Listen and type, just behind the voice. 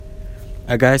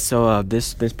Guys, so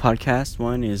this podcast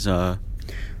one is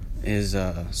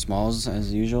Smalls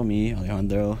as usual. Me,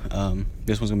 Alejandro.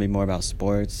 This one's gonna be more about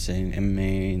sports and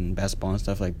MMA and basketball and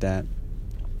stuff like that.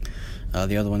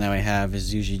 The other one that I have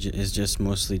is usually is just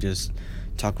mostly just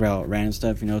talk about random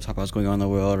stuff. Talk about what's going on in the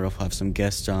world, or if I have some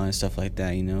guests on and stuff like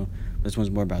that. This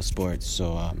one's more about sports.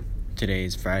 So today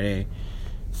is Friday,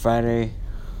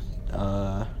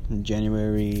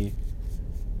 January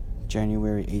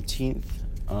 18th.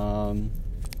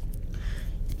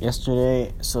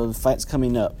 Yesterday, so the fight's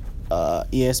coming up.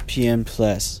 ESPN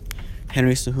Plus,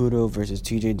 Henry Cejudo versus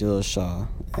TJ Dillashaw.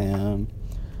 And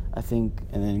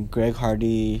then Greg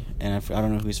Hardy, and I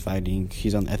don't know who's fighting.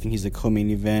 I think he's the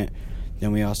co-main event.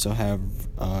 Then we also have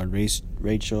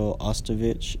Rachel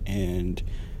Ostovich and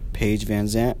Paige Van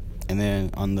Zant. And then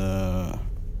on the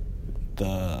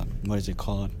what is it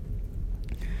called?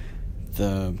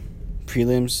 The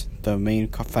prelims, the main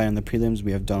fight on the prelims,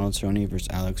 we have Donald Cerrone versus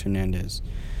Alex Hernandez.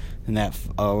 And that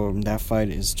fight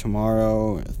is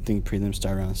tomorrow. I think prelims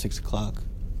start around 6 o'clock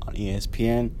on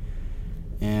ESPN.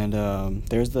 And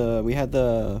there was the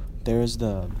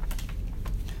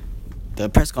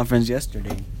press conference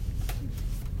yesterday.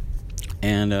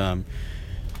 And I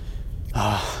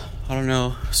don't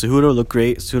know. Cejudo looked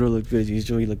great. Cejudo looked good as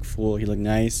usual. He looked full. He looked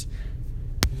nice.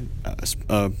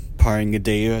 Parring a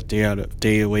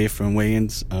day away from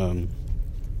weigh-ins.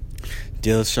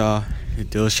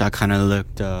 Dillashaw kind of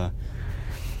looked.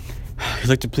 He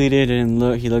looked depleted and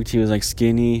he was like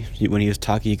skinny. When he was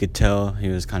talking, you could tell he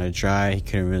was kind of dry. He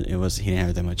didn't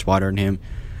have that much water in him.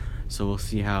 So we'll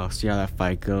see how that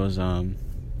fight goes.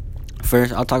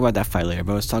 First, I'll talk about that fight later.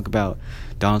 But let's talk about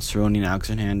Donald Cerrone and Alex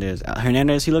Hernandez.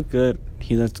 Hernandez, he looked good.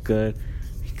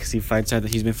 Because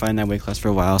he's been fighting that weight class for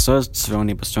a while. So is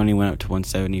Cerrone, but Cerrone went up to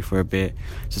 170 for a bit.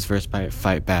 It's his first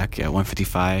fight back at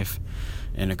 155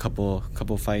 in a couple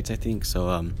fights, I think. So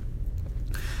I don't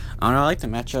know. I like the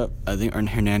matchup. I think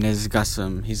Hernandez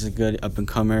he's a good up and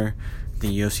comer. The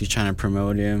UFC's trying to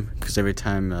promote him because every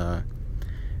time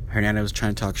Hernandez was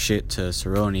trying to talk shit to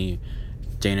Cerrone,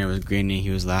 Dana was grinning.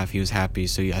 He was laughing. He was happy.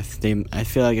 So I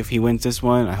feel like if he wins this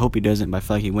one, I hope he doesn't, but I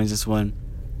feel like he wins this one,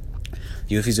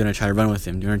 UFC's gonna try to run with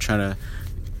him. They're gonna try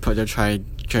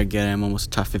to get him almost a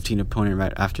top 15 opponent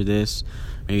right after this,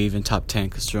 maybe even top 10.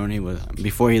 Because Cerrone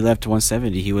before he left to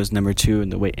 170, he was number 2 in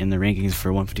the rankings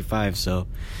for 155. So,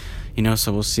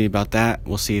 so we'll see about that.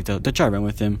 We'll see if they'll try to run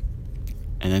with him.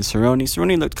 And then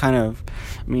Cerrone looked kind of,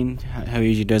 how he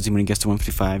usually does when he gets to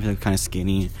 155. He looked kind of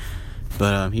skinny,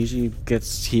 but he usually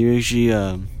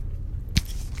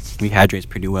rehydrates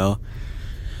pretty well.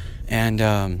 And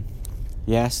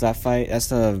so that fight, that's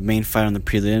the main fight on the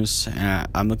prelims, and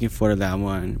I'm looking forward to that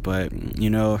one. But,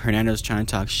 Hernandez trying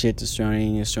to talk shit to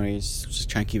Cerrone. Cerrone's just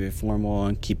trying to keep it formal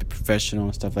and keep it professional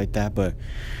and stuff like that. But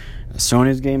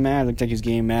Cerrone's getting mad. Looked like he was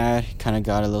getting mad. Kind of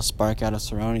got a little spark out of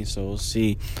Cerrone, so we'll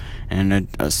see. And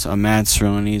a mad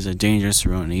Cerrone is a dangerous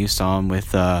Cerrone. You saw him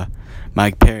with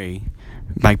Mike Perry.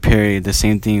 Mike Perry, the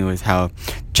same thing with how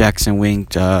Jackson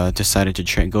Wink decided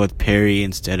to go with Perry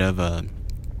instead of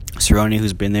Cerrone,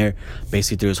 who's been there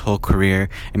basically through his whole career,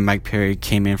 and Mike Perry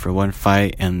came in for one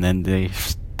fight, and then they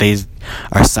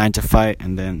are signed to fight,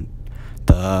 and then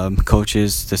the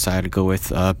coaches decided to go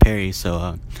with Perry.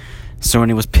 So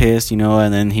Cerrone was pissed,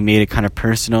 and then he made it kind of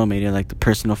personal, made it like the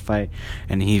personal fight,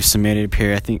 and he submitted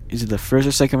Perry. I think, is it the first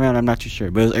or second round? I'm not too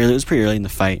sure, but it was pretty early in the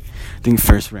fight. I think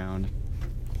first round.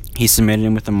 He submitted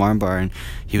him with the armbar, and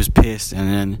he was pissed. And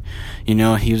then,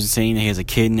 he was saying that he has a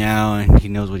kid now, and he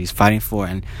knows what he's fighting for.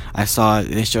 And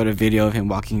they showed a video of him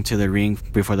walking to the ring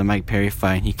before the Mike Perry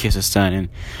fight, and he kissed his son, and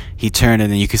he turned, and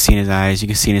then you could see in his eyes, you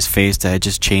could see in his face that it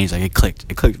just changed. Like, it clicked.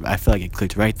 I feel like it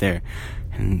clicked right there.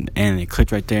 And it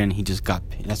clicked right there, and he just got,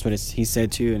 that's what he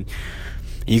said too. And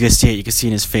you could see it. You could see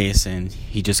in his face, and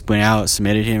he just went out,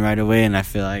 submitted him right away. And I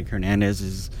feel like Hernandez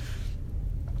is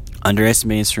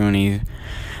underestimating Cerrone.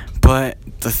 But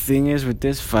the thing is, with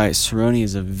this fight, Cerrone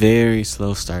is a very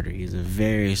slow starter. He's a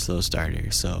very slow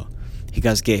starter. So he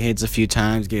got to get hits a few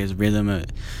times, get his rhythm.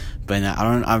 But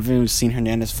I haven't seen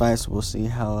Hernandez fight, so we'll see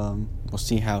how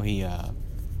he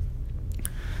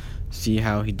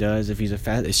does. If he's a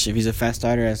fast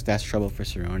starter, that's trouble for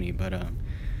Cerrone.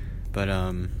 But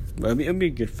it'll be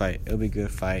a good fight. It'll be a good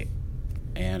fight,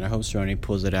 and I hope Cerrone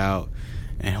pulls it out.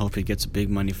 And hope he gets a big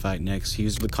money fight next. He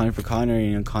was with Conor for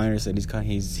Conor, Conor said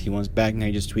he wants back. Now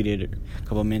he just tweeted a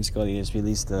couple of minutes ago he just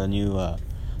released the new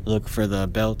look for the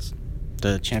belts,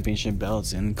 the championship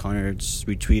belts, and Conor just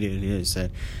retweeted it. He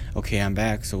said, "Okay, I'm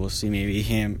back." So we'll see. Maybe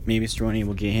Cerrone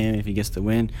will get him if he gets the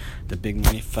win, the big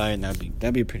money fight. And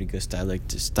that'd be a pretty good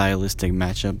stylistic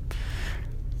matchup.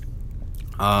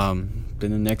 Then the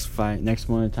next one,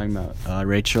 talking about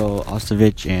Rachel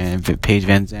Ostovich and Paige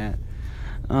Van Zant.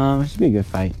 It should be a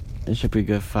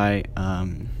good fight.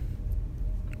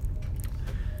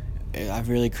 I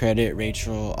really credit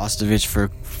Rachel Ostovich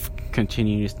for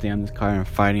continuing to stay on this card and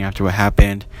fighting after what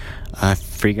happened.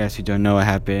 For you guys who don't know what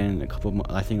happened,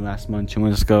 I think last month, 2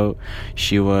 months ago,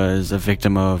 she was a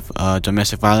victim of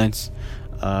domestic violence.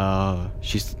 I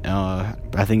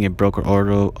think it broke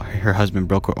her husband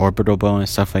broke her orbital bone and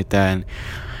stuff like that,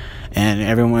 and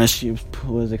everyone she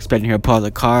was expecting her to pull out the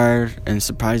card, and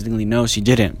surprisingly, no, she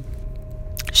didn't.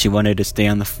 She wanted to stay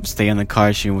on the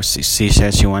card. She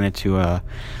said she wanted to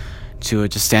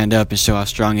just stand up and show how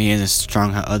strong he is and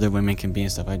strong how other women can be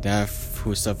and stuff like that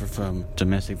who suffer from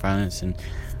domestic violence, and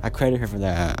I credit her for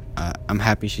that. I'm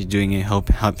happy she's doing it.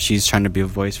 Hope she's trying to be a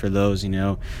voice for those,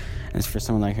 and for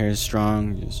someone like her, a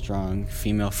strong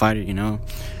female fighter,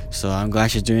 so I'm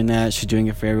glad she's doing that. She's doing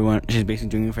it for everyone. She's basically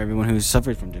doing it for everyone who's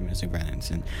suffered from domestic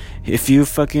violence. And if you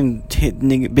fucking hit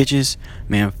nigga bitches,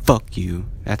 man, fuck you.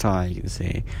 That's all I can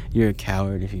say. You're a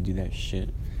coward if you do that shit.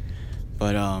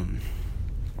 But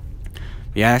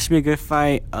yeah, it should be a good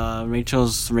fight.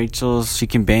 Rachel's she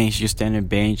can bang. She can stand and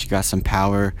bang. She got some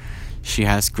power. She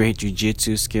has great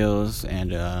jiu-jitsu skills,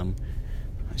 and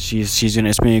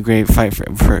it's been a great fight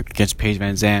for against Paige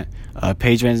Van Zant.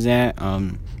 Paige Van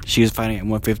Zant, she was fighting at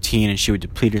 115, and she would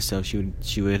deplete herself.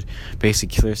 She would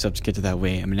basically kill herself to get to that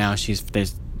weight. I mean, now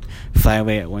there's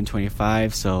flyweight at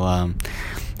 125, so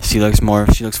she looks fuller,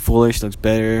 she looks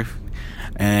better,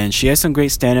 and she has some great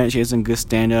stand-up. She has some good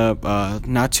stand-up.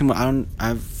 Not too much.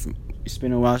 It's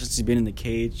been a while since she's been in the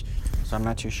cage, so I'm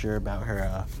not too sure about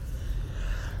her.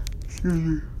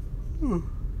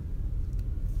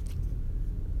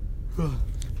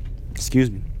 Excuse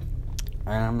me.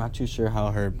 I'm not too sure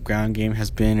how her ground game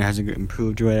has been or has it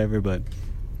improved or whatever, but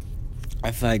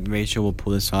I feel like Rachel will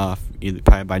pull this off, either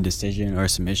probably by decision or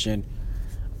submission.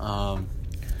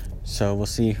 So we'll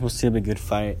see. It'll be a good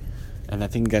fight, and I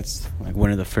think that's like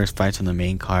one of the first fights on the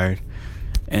main card.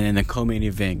 And in the co-main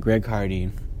event, Greg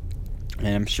Hardy, and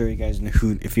I'm sure you guys know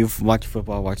who. If you watch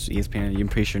football, watch ESPN, you're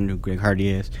pretty sure know who Greg Hardy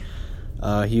is.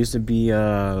 He used to be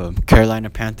Carolina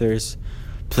Panthers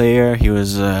player. He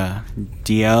was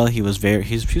DL. He was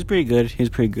pretty good. He was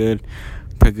pretty good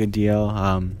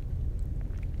DL.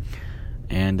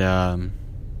 And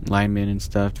lineman and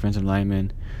stuff, defensive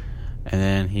lineman. And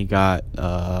then he got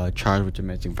charged with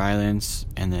domestic violence,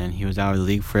 and then he was out of the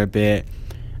league for a bit.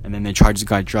 And then the charges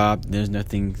got dropped. There's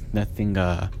nothing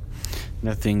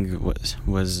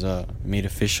was made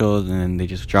official, and then they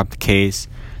just dropped the case.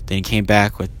 Then he came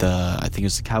back with I think it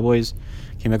was the Cowboys.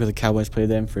 Played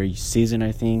them for a season,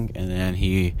 I think, and then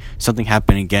something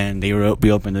happened again. They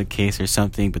reopened the case or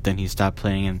something, but then he stopped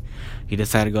playing, and he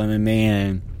decided to go MMA,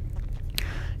 and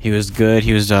he was good.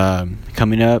 He was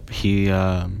coming up. He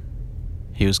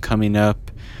was coming up,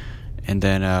 and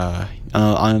then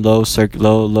on low show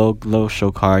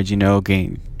cards,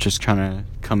 just trying to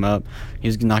come up. He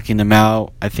was knocking them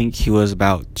out. I think he was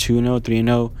about 2-0,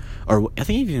 3-0, or I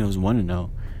think even it was 1-0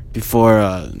 before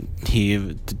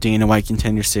the Dana White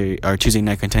Contender Series or Tuesday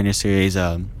Night Contender Series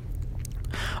offered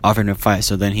him a fight.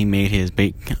 So then he made his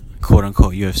quote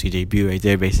unquote UFC debut right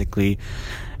there, basically.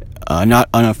 Not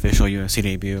unofficial UFC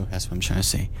debut. That's what I'm trying to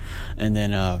say. And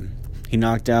then he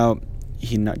knocked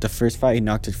the first fight. He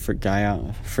knocked the guy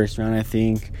out first round, I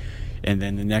think. And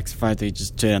then the next fight, they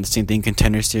just did on the same thing,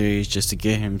 Contender Series, just to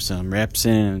get him some reps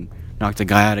in and knock the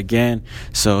guy out again.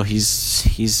 So he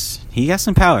got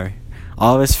some power.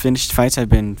 All of his finished fights have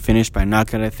been finished by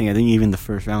knockout. I think even the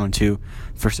first round too,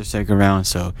 first or second round.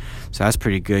 So that's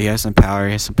pretty good. He has some power.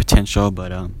 He has some potential,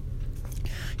 but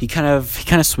he kind of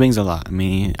swings a lot. I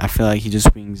mean, I feel like he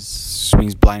just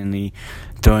swings blindly,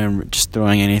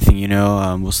 throwing anything.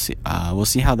 We'll see. We'll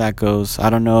see how that goes. I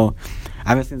don't know.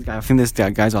 I think this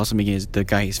guy's also the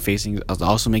guy he's facing is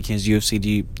also making his UFC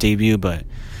debut, but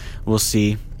we'll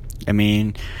see. I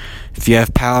mean, if you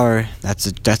have power, that's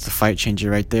the fight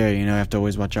changer right there. You have to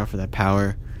always watch out for that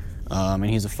power. And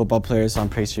he's a football player, so I'm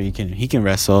pretty sure he can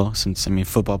wrestle. Since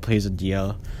football plays a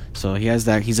DL, so he has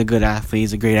that. He's a good athlete.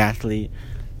 He's a great athlete.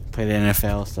 Played the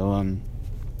NFL, so I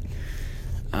don't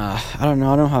know. I don't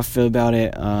know how I feel about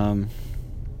it.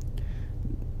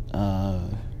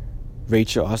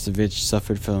 Rachel Ostovich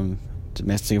suffered from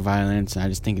domestic violence, and I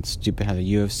just think it's stupid how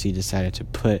the UFC decided to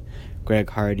put Greg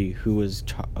Hardy, who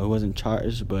wasn't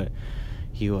charged, but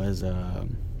he was.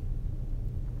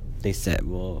 They said,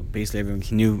 basically everyone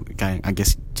knew. I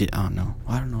guess did. I don't know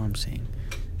what I'm saying,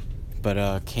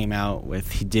 but came out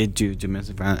with he did do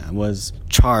domestic violence. Was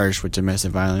charged with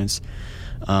domestic violence.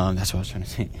 That's what I was trying to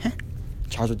say.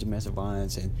 Charged with domestic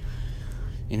violence, and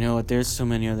You know what? There's so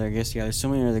many other. I guess there's so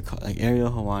many other like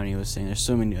Ariel Helwani was saying. There's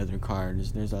so many other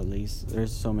cards. There's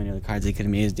so many other cards they could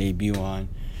have made his debut on,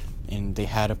 and they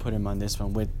had to put him on this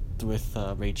one with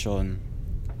Rachel, and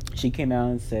she came out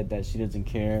and said that she doesn't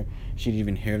care. She didn't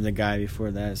even hear of the guy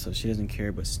before that, so she doesn't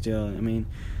care. But still, I mean,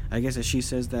 I guess if she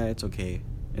says that, it's okay.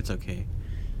 It's okay.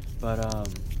 But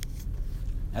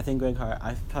I think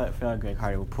feel like Greg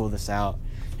Hardy will pull this out.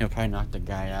 He'll probably knock the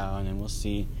guy out, and then we'll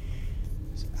see.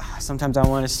 Sometimes I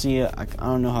want to see it. I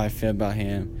don't know how I feel about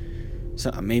him.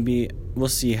 So maybe we'll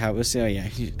see how. Yeah,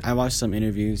 I watched some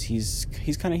interviews. He's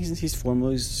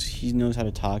formal. He knows how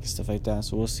to talk and stuff like that.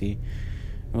 So we'll see.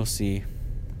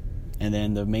 And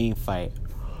then the main fight.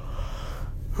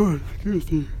 Excuse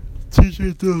me.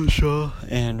 TJ Dillashaw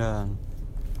and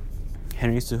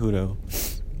Henry Cejudo.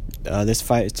 This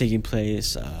fight is taking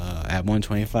place at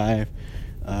 125.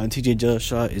 TJ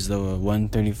Dillashaw is the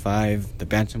 135, the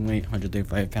bantamweight,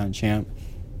 135-pound champ,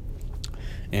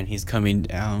 and he's coming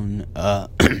down.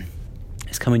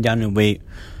 He's coming down in weight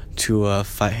to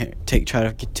try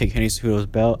to take Henry Cejudo's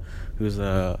belt, who's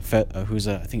I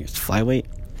think it's flyweight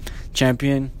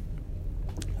champion.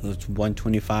 It's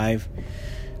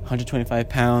 125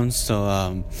 pounds.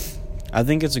 So I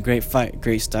think it's a great fight,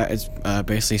 great start. It's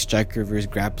basically striker versus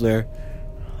grappler.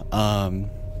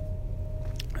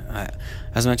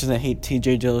 As much as I hate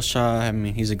TJ Dillashaw, I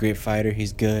mean, he's a great fighter.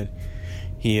 He's good.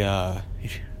 He's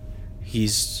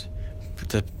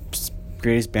the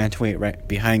greatest bantamweight right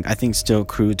behind. I think still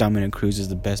Dominic Cruz is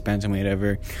the best bantamweight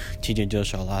ever. TJ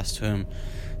Dillashaw lost to him,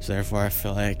 so therefore I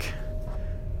feel like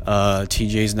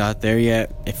TJ's not there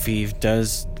yet. If he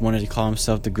does want to call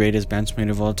himself the greatest bantamweight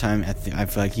of all time, I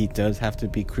feel like he does have to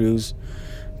beat Cruz.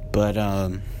 But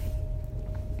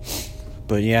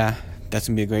yeah. That's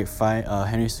going to be a great fight.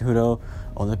 Henry Cejudo,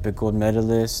 Olympic gold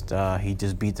medalist. He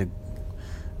just beat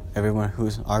everyone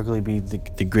who's arguably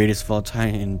the greatest of all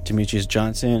time, in Demetrius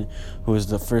Johnson, who was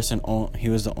the first and he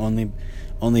was the only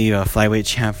flyweight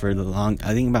champ for I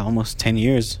think about almost 10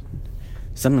 years.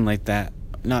 Something like that.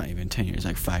 Not even 10 years,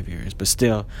 like 5 years. But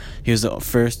still, he was the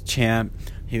first champ.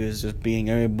 He was just beating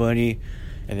everybody.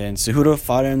 And then Cejudo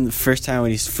fought him the first time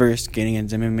when he's first getting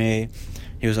into MMA.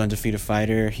 He was an undefeated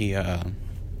fighter.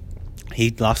 He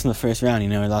lost in the first round,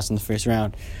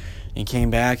 and came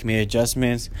back, made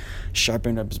adjustments,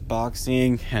 sharpened up his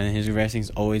boxing, and his wrestling's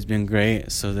always been great.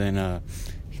 So then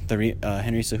Henry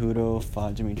Cejudo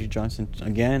fought Demetrius Johnson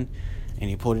again, and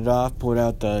he pulled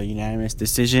out the unanimous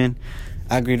decision.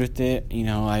 I agreed with it.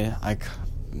 I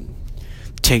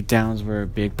takedowns were a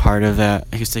big part of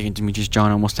that. He was taking Demetrius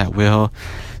Johnson almost at will,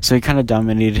 so he kind of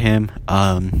dominated him.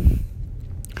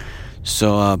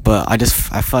 But I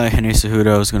feel like Henry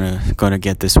Cejudo is gonna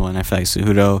get this one. I feel like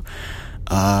Cejudo,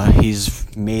 he's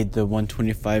made the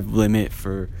 125 limit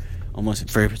for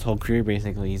his whole career.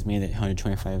 Basically, he's made the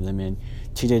 125 limit.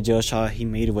 TJ Dillashaw, he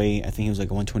made weight. I think he was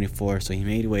like 124, so he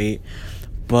made weight.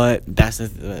 But that's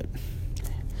I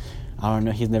don't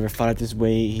know. He's never fought at this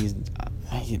weight.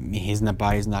 His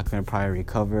body's not gonna probably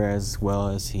recover as well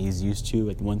as he's used to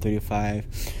at 135.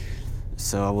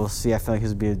 So we'll see. I feel like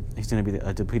he's gonna be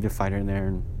a depleted fighter in there,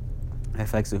 and I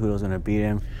feel like Cejudo's gonna beat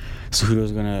him. I feel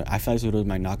like Cejudo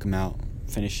might knock him out,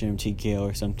 finish him TKO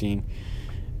or something.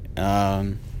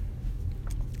 But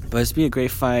it's be a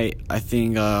great fight. I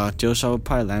think Dillashaw will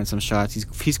probably land some shots. He's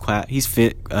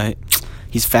fit.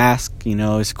 He's fast.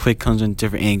 His quick comes in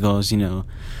different angles.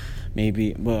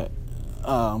 Maybe, but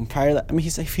probably. I mean,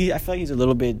 I feel like he's a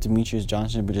little bit Demetrius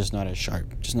Johnson, but just not as sharp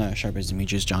as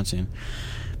Demetrius Johnson.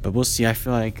 But we'll see. I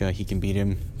feel like he can beat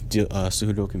him.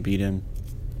 Cejudo can beat him.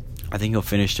 I think he'll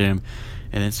finish him.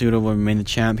 And then Cejudo will remain the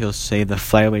champ. He'll save the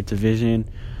flyweight division.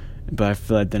 But I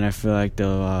feel like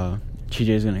TJ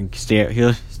is going to stay.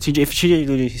 If TJ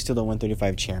loses, he's still the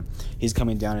 135 champ. He's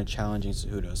coming down and challenging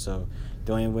Cejudo. So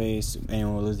the only way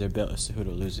anyone will lose their belt is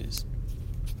Cejudo loses.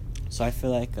 So I feel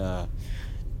like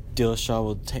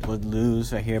Dillashaw will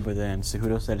lose right here. But then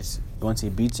Cejudo said once he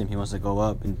beats him, he wants to go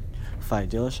up and fight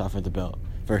Dillashaw for the belt.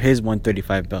 For his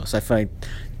 135 belt. So I feel like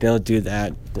they'll do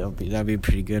that. That'll be a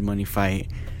pretty good money fight.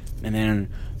 And then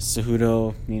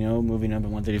Cejudo, moving up at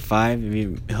 135,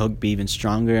 he'll be even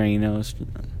stronger.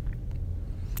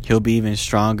 He'll be even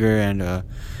stronger, and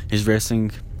his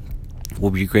wrestling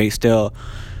will be great still.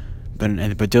 But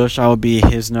Dillashaw will be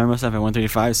his normal stuff at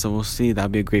 135. So we'll see. That'll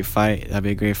be a great fight.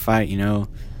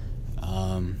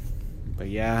 But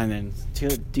yeah, and then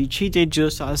TJ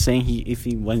Dillashaw is saying if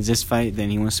he wins this fight, then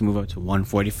he wants to move up to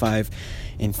 145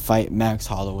 and fight Max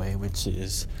Holloway, which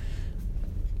is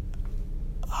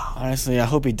honestly, I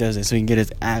hope he does it so he can get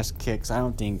his ass kicked. I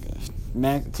don't think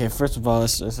Max. Okay, first of all,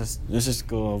 let's just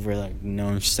go over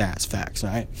known stats facts,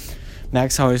 right?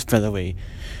 Max Holloway's featherweight.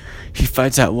 He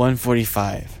fights at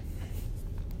 145.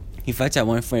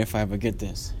 But get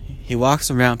this. He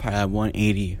walks around probably at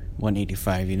 180,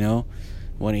 185,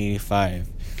 185.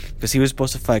 Because he was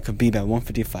supposed to fight Khabib at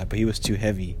 155, but he was too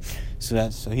heavy. So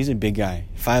he's a big guy.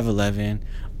 5'11",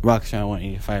 rocks around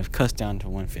 185, cuts down to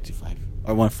 155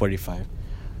 or 145.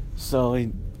 So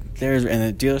and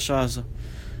the Dillashaw's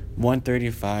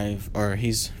 135, or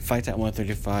he's fights at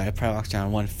 135, probably walks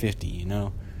down 150,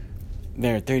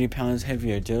 They're 30 pounds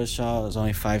heavier. Dillashaw is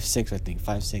only 5'6", I think.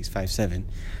 5'6", 5'7".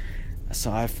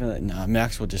 So I feel like,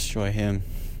 Max will destroy him.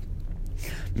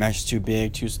 Max is too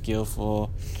big, too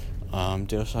skillful.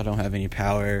 Dillashaw don't have any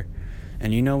power.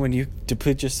 And when you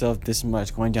deplete yourself this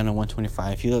much, going down to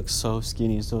 125, he looks so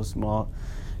skinny, so small.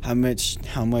 How much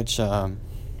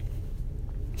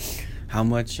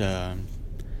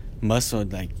muscle,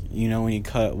 when you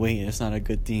cut weight, it's not a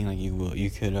good thing.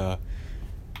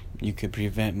 You could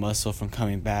prevent muscle from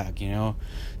coming back,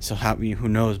 So who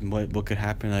knows what could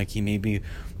happen? Like, he maybe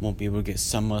won't be able to get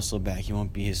some muscle back. He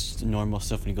won't be his normal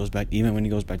self when he goes back, even when he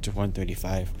goes back to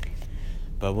 135.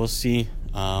 But we'll see.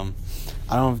 I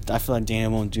feel like Dana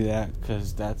won't do that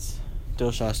because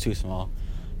Dillashaw's too small.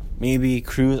 Maybe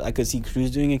Cruz. I could see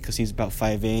Cruz doing it because he's about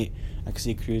 5'8". I could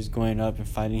see Cruz going up and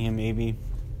fighting him maybe.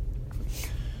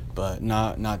 But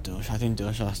not Dillashaw. I think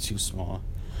Dillashaw's too small.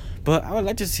 But I would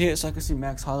like to see it so I could see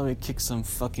Max Holloway kick some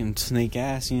fucking snake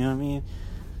ass, you know what I mean?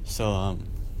 So,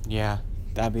 yeah,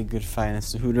 that'd be a good fight. And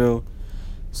Cejudo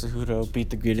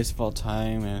beat the greatest of all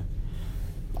time, and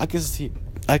I could see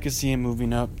him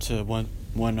moving up to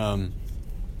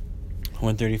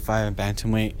 135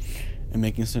 bantamweight and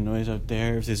making some noise up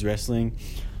there with his wrestling.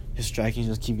 His striking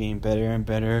just keep getting better and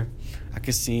better. I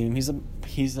could see him. He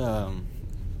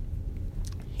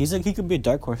could be a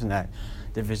dark horse in that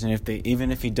division if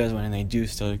he does win and they do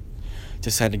still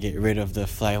decide to get rid of the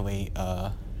flyweight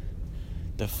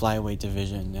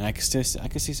division. And I could see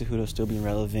Cejudo still being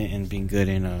relevant and being good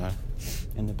in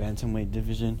the bantamweight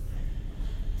division.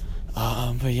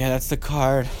 But yeah, that's the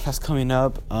card that's coming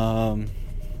up.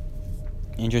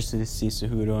 Interested to see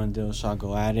Cejudo and Dillashaw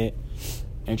go at it.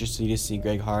 Interested to see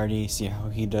Greg Hardy, see how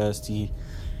he does, see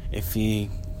if he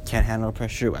can handle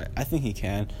pressure. I think he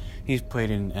can. He's played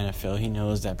in NFL. He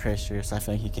knows that pressure, so I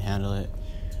feel like he can handle it.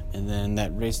 And then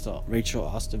that Rachel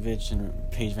Ostovich and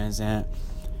Paige Van Zandt.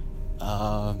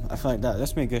 I feel like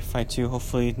that's been a good fight too.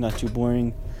 Hopefully not too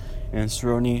boring. And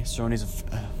Cerrone's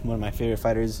one of my favorite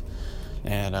fighters.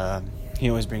 And he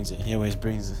always brings it. He always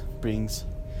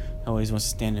always wants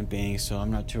to stand and bang, so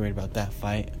I'm not too worried about that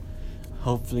fight.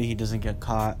 Hopefully he doesn't get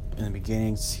caught in the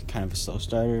beginning. It's kind of a slow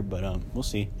starter, but we'll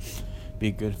see. Be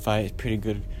a good fight. Pretty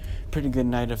good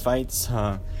night of fights.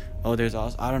 There's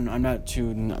also, I'm not too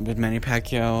with Manny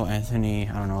Pacquiao, Anthony,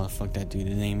 I don't know what the fuck that dude's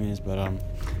name is, but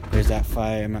there's that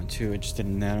fight. I'm not too interested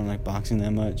in that. I don't like boxing that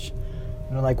much.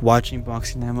 I don't like watching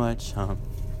boxing that much.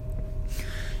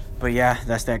 But yeah,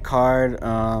 that's that card.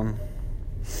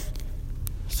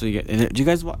 So do you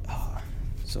guys watch?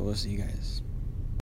 So we'll see you guys.